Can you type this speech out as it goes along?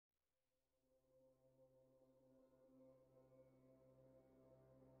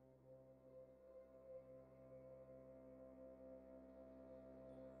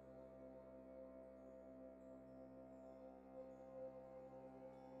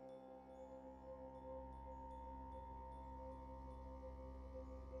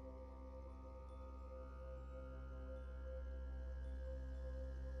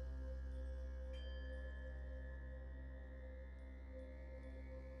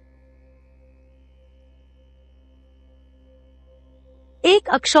एक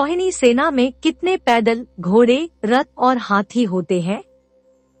अक्षौहिणी सेना में कितने पैदल, घोड़े, रथ और हाथी होते हैं?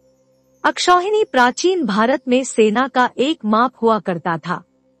 अक्षौहिणी प्राचीन भारत में सेना का एक माप हुआ करता था।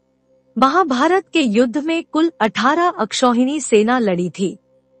 महाभारत के युद्ध में कुल 18 अक्षौहिणी सेना लड़ी थी,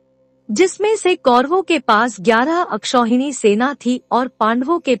 जिसमें से कौरवों के पास 11 अक्षौहिणी सेना थी और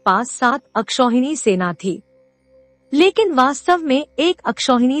पांडवों के पास 7 अक्षौहिणी सेना थी। लेकिन वास्तव में एक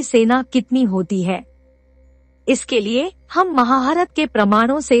अक्षौहिणी सेना कितनी होती है? इसके लिए हम महाभारत के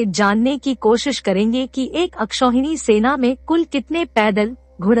प्रमाणों से जानने की कोशिश करेंगे कि एक अक्षौहिणी सेना में कुल कितने पैदल,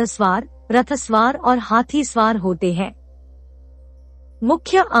 घुड़सवार, रथसवार और हाथी सवार होते हैं।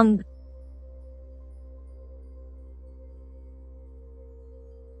 मुख्य अंग।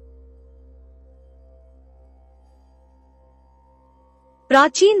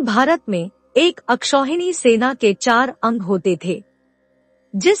 प्राचीन भारत में एक अक्षौहिणी सेना के 4 अंग होते थे।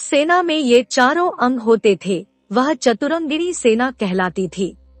 जिस सेना में ये चारों अंग होते थे वह चतुरंगिणी सेना कहलाती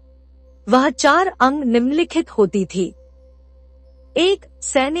थी। वह 4 अंग निम्नलिखित होती थी। 1.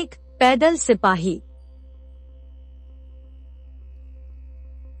 सैनिक, पैदल सिपाही।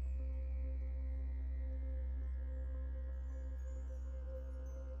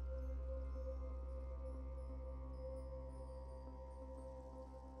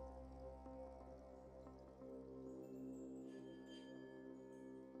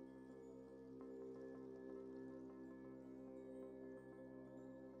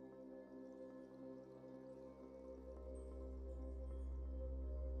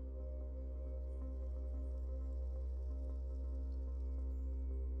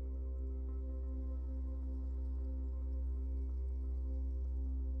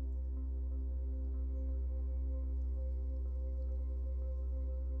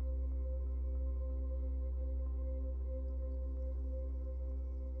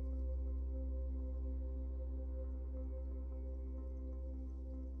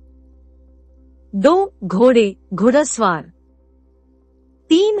 दो घोड़े, घुड़सवार।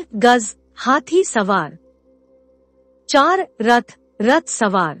 3 गज, हाथी सवार। 4 रथ, रथ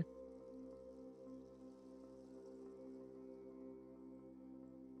सवार।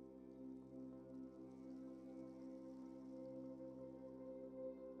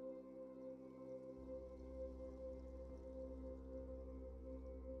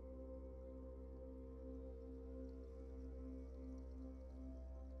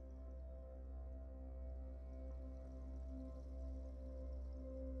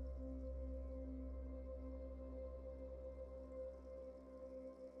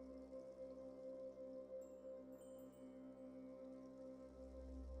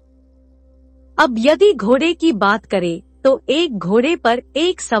 अब यदि घोड़े की बात करें तो एक घोड़े पर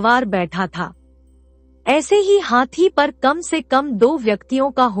एक सवार बैठा था। ऐसे ही हाथी पर कम से कम 2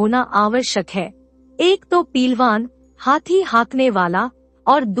 व्यक्तियों का होना आवश्यक है। एक तो पीलवान, हाथी हाँकने वाला,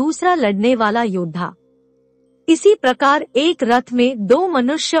 और दूसरा लड़ने वाला योद्धा। इसी प्रकार एक रथ में 2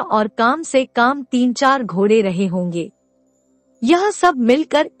 मनुष्य और काम से काम 3-4 घोड़े रहे होंगे। यह सब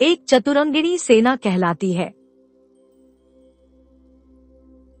मिलकर एक चतुरंगिणी सेना कहलाती है।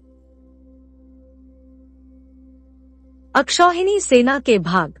 अक्षौहिणी सेना के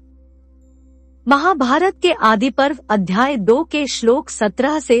भाग। महाभारत के आदि पर्व अध्याय 2 के श्लोक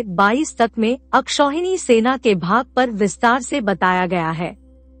 17 से 22 तक में अक्षौहिणी सेना के भाग पर विस्तार से बताया गया है।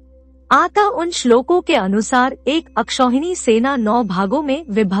 आता उन श्लोकों के अनुसार एक अक्षौहिणी सेना 9 भागों में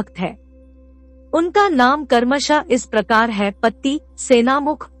विभक्त है। उनका नाम क्रमशः इस प्रकार है: पत्ती,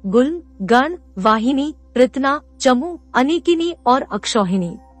 सेनामुख, गुल्म, गण, वाहिनी, पृतना, चमू, अनिकिनी और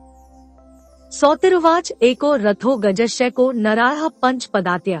अक्षौहिणी। सौतिरुवाच एको रथो गजश्चैको नराः पंच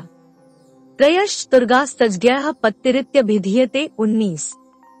पदात्य त्रयश्चतुर्गास्तज्ञः पत्तिरित्यभिधीयते 19।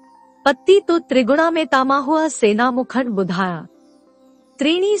 पत्ती तो त्रिगुणा में तामाहुः सेनामुखं बुधाया।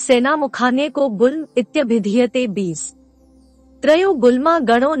 त्रीणि सेनामुखाने को गुल्म इत्यभिधीयते 20। त्रयो गुल्मा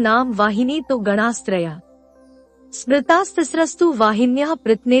गणो नाम वाहिनी तो गणास्त्रया। स्मृतास्तिस्रस्तु वाहिन्यः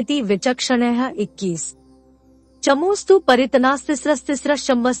पृतनेति विचक्षणः 21। चमूस्तु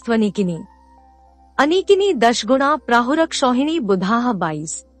परितनास्तिस्रस्तिस्रश्चम्बस्त्वनिकिनी। अनिकिनी 10 गुणा प्राहुरक्षौहिणी बुधाः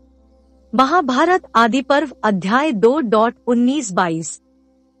 22। महाभारत आदि पर्व अध्याय 2.19-22।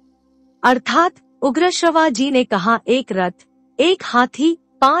 अर्थात उग्रश्रवा जी ने कहा, एक रथ, एक हाथी,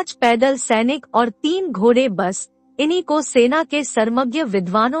 5 पैदल सैनिक और 3 घोड़े, बस इन्हीं को सेना के सर्वज्ञ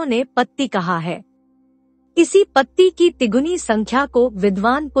विद्वानों ने पत्ती कहा है। इसी पत्ती की तिगुनी संख्या को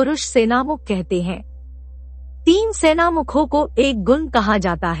विद्वान पुरुष सेनामुख कहते हैं। 3 सेनामुखों को एक गुल्म कहा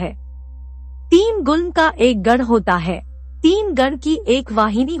जाता है। 3 गुल्म का एक गण होता है। 3 गण की एक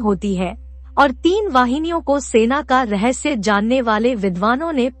वाहिनी होती है और 3 वाहिनियों को सेना का रहस्य जानने वाले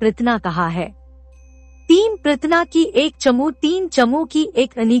विद्वानों ने पृतना कहा है। 3 पृतना की 1 चमू, 3 चमू की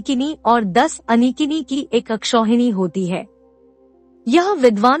 1 अनिकिनी और 10 अनिकिनी की 1 अक्षौहिणी होती है। यह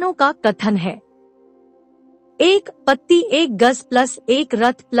विद्वानों का कथन है। 1 पत्ती 1 गज प्लस 1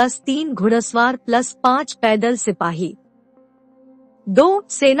 रथ प्लस 3 घुड़सवार प्लस 5 पैदल सिपाही। 2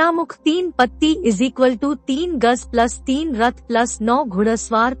 सेनामुख 3 पत्ती = 3 गज प्लस 3 रथ प्लस 9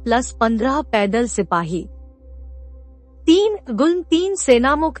 घुड़सवार प्लस 15 पैदल सिपाही। 3 गुल्म 3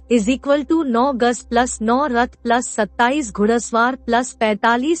 सेनामुख = 9 गज प्लस 9 रथ प्लस 27 घुड़सवार प्लस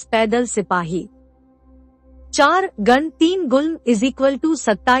 45 पैदल सिपाही। 4 गण 3 गुल्म =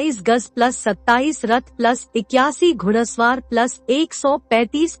 27 गज प्लस 27 रथ प्लस 81 घुड़सवार प्लस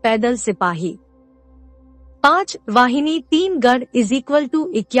 135 पैदल सिपाही। 5 वाहिनी 3 गण =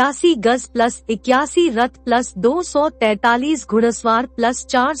 81 गज प्लस 81 रथ प्लस 243 घुड़सवार प्लस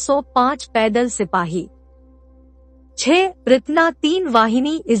 405 पैदल सिपाही। 6 पृतना 3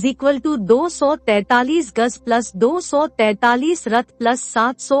 वाहिनी = 243 गज प्लस 243 रथ प्लस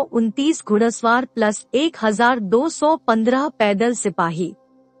 729 घुड़सवार प्लस 1215 पैदल सिपाही।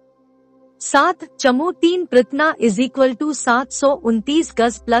 7 चमू 3 पृतना = 729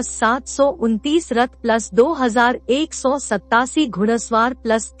 गज प्लस 729 रथ प्लस 2187 घुड़सवार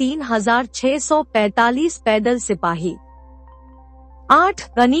प्लस 3645 पैदल सिपाही। 8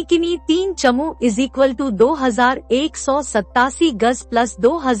 अनिकिनी 3 चमू = 2187 गज प्लस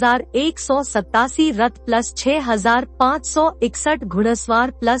 2187 रथ प्लस 6561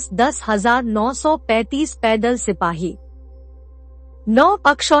 घुड़सवार प्लस 10935 पैदल सिपाही। 9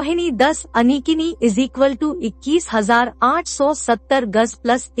 अक्षौहिणी 10 अनिकिनी = 21870 गज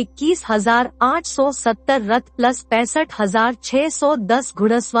प्लस 21870 रथ प्लस 65610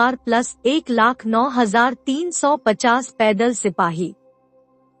 घुड़सवार प्लस 1,09,350 पैदल सिपाही।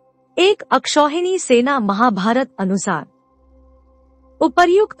 1 अक्षौहिणी सेना महाभारत अनुसार।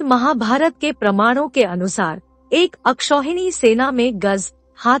 उपर्युक्त महाभारत के प्रमाणों के अनुसार 1 अक्षौहिणी सेना में गज,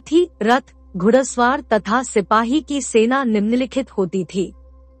 हाथी, रथ, घुड़सवार तथा सिपाही की सेना निम्नलिखित होती थी।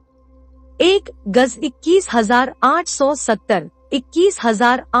 1 गज 21,870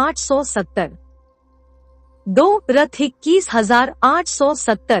 21,870। 2 रथ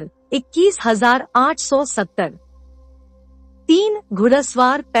 21,870 21,870। 3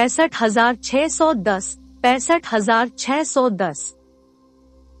 घुड़सवार 65,610 65,610।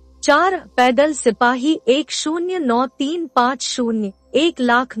 4 पैदल सिपाही 109,350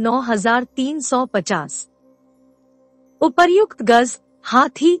 1,09,350। उपर्युक्त गज,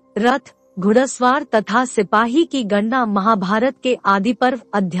 हाथी, रथ, घुड़सवार तथा सिपाही की गणना महाभारत के आदि पर्व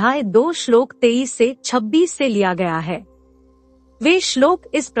अध्याय 2 श्लोक 23 से 26 से लिया गया है। वे श्लोक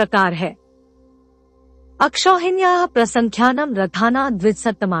इस प्रकार है। अक्षौहिण्याः प्रसंख्यानम रथाना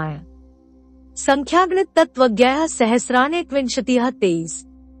द्विशतमाय संख्यागणित तत्वज्ञः सहस्राण्यक्विंशतिः 23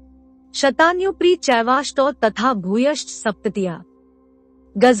 शतान्युपरि चैवाष्टौ तथा भूयश्च सप्ततिः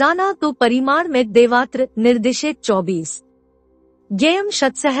गजाना तु परिमाण में देवात्र निर्दिशे 24 ज्ञेयं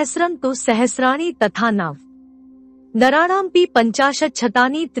शतसहस्रं तु सहस्राणि तथा नव नराणामपि 50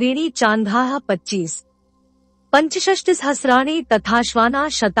 शतानि त्रीणि चान्धाः 25 पंचषष्टिसहस्राणि तथाश्वाना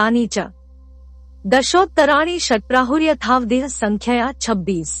शतानि च दशोत्तराणि षट्प्राहुर्यथावधिः संख्यया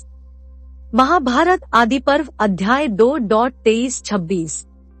 26। महाभारत आदि पर्व अध्याय 2.23-26।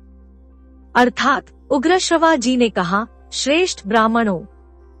 अर्थात उग्रश्रवा जी ने कहा, श्रेष्ठ ब्राह्मणों,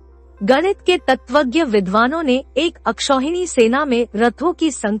 गणित के तत्वज्ञ विद्वानों ने एक अक्षौहिणी सेना में रथों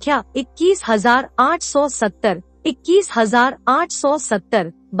की संख्या 21,870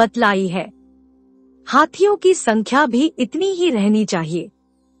 21,870 बतलाई है। हाथियों की संख्या भी इतनी ही रहनी चाहिए।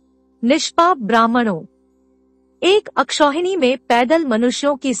 निष्पाप ब्राह्मणों, एक अक्षौहिणी में पैदल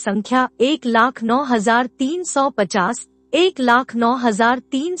मनुष्यों की संख्या 1,09,350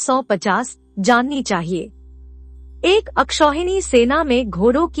 1,09,350 जाननी चाहिए। एक अक्षौहिणी सेना में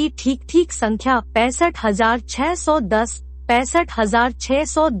घोड़ों की ठीक ठीक संख्या 65,610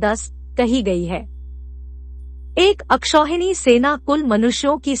 65,610 कही गई है। एक अक्षौहिणी सेना कुल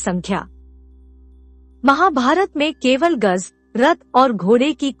मनुष्यों की संख्या। महाभारत में केवल गज, रथ और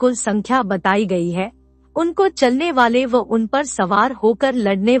घोड़े की कुल संख्या बताई गई है। उनको चलने वाले व उन पर सवार होकर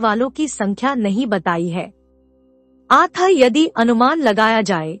लड़ने वालों की संख्या नहीं बताई है। अतः यदि अनुमान लगाया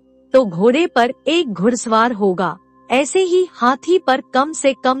जाए तो घोड़े पर एक घुड़सवार होगा। ऐसे ही हाथी पर कम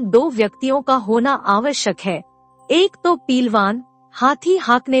से कम 2 व्यक्तियों का होना आवश्यक है। एक तो पीलवान, हाथी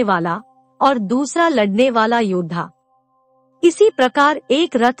हाँकने वाला, और दूसरा लड़ने वाला योद्धा। इसी प्रकार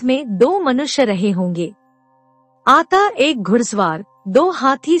एक रथ में 2 मनुष्य रहे होंगे। अतः एक घुड़सवार, 2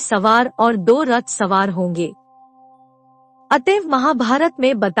 हाथी सवार और 2 रथ सवार होंगे। अतएव महाभारत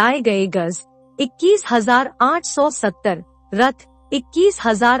में बताए गए गज 21,870, रथ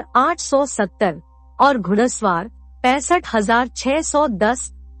 21,870 और घुड़सवार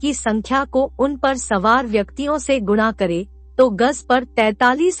 65,610 की संख्या को उन पर सवार व्यक्तियों से गुणा करे तो गज पर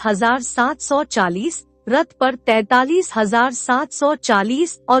 43,740, रथ पर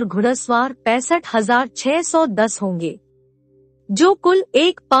 43,740 और घुड़सवार 65,610 होंगे, जो कुल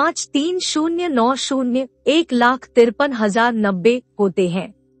 1,53,090 1,53,090 होते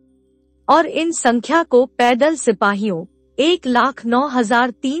हैं। और इन संख्या को पैदल सिपाहियों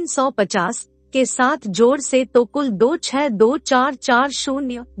 1,09,350 के साथ जोड़ से तो कुल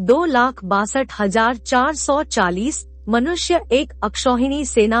 26,2440 2,62,440 मनुष्य एक अक्षौहिणी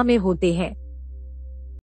सेना में होते हैं।